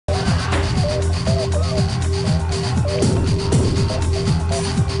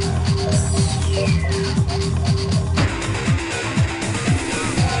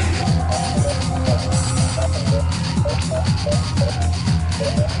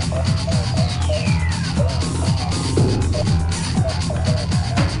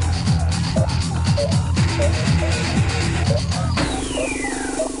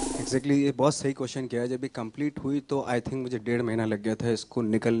Basically ये बहुत सही क्वेश्चन किया है। जब ये कंप्लीट हुई तो आई थिंक मुझे 1.5 महीना लग गया था इसको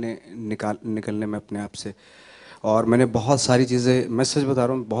निकलने में अपने आप से। और मैंने बहुत सारी चीज़ें, मैं सच बता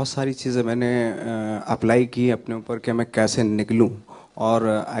रहा हूँ, बहुत सारी चीज़ें मैंने अप्लाई की अपने ऊपर कि मैं कैसे निकलूँ। और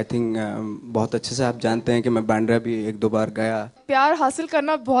आई थिंक बहुत अच्छे से आप जानते हैं कि मैं बांद्रा भी 1-2 बार गया। प्यार हासिल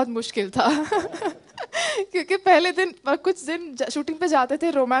करना बहुत मुश्किल था क्योंकि पहले दिन कुछ दिन शूटिंग पे जाते थे,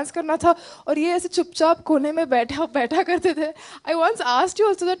 रोमांस करना था और ये ऐसे चुपचाप कोने में बैठा करते थे। I once asked you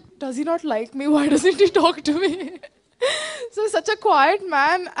also that does he not like me, why doesn't he talk to me? So such a quite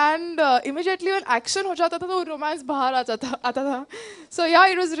man and immediately when action हो जाता था तो रोमांस बाहर आता था। सो या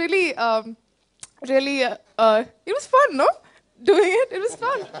it was really it was fun, no? Doing it was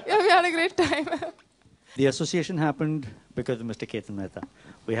fun. Yeah, we had a great time. The association happened because of Mr. Ketan Mehta.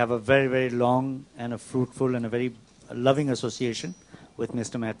 We have a very, very long and a fruitful and a very loving association with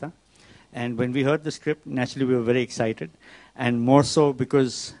Mr. Mehta. And when we heard the script, naturally we were very excited. And more so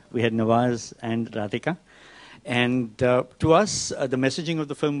because we had Nawaz and Radhika. And to us, the messaging of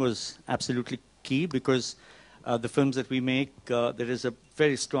the film was absolutely key because the films that we make, there is a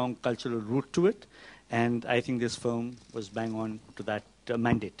very strong cultural root to it. And I think this film was bang on to that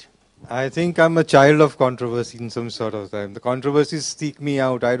mandate. I think I'm a child of controversy in some sort of time. The controversies seek me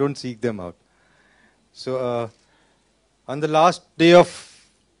out. I don't seek them out. So on the last day of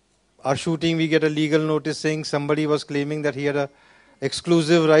our shooting, we get a legal notice saying somebody was claiming that he had an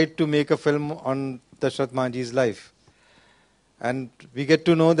exclusive right to make a film on Dashrath Manjhi's life. And we get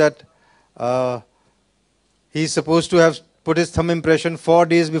to know that he's supposed to have put his thumb impression 4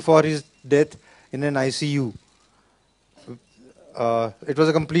 days before his death in an ICU. It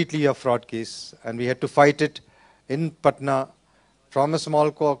was a completely a fraud case, and we had to fight it in Patna from a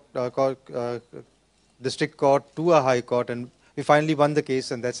small district court to a high court, and we finally won the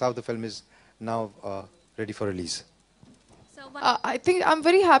case, and that's how the film is now ready for release. I think I'm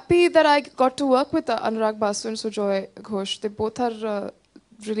very happy that I got to work with Anurag Basu and Sujoy Ghosh. They both are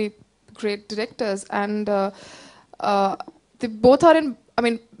really great directors, and they both are in, I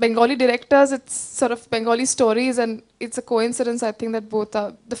mean, Bengali directors. It's sort of Bengali stories, and it's a coincidence, I think, that both are.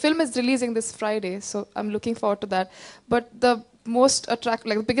 The film is releasing this Friday, so I'm looking forward to that. But the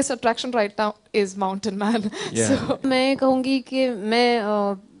the biggest attraction right now is Mountain Man. Yeah. So, मैं कहूँगी कि मैं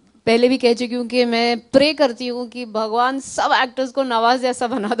पहले भी कह चुकी हूँ कि मैं प्रे करती हूँ कि भगवान सब एक्टर्स को नवाज जैसा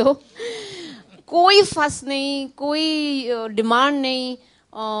बना दो। कोई फस नहीं, कोई डिमांड नहीं।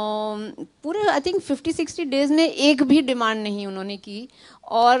 पूरे आई थिंक 50-60 डेज में एक भी डिमांड नहीं उन्होंने की,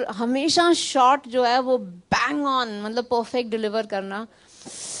 और हमेशा शॉट जो है वो बैंग ऑन, मतलब परफेक्ट डिलीवर करना।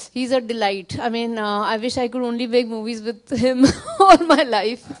 He is a delight. I mean I wish I could only make movies with him all my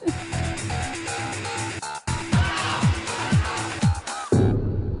life.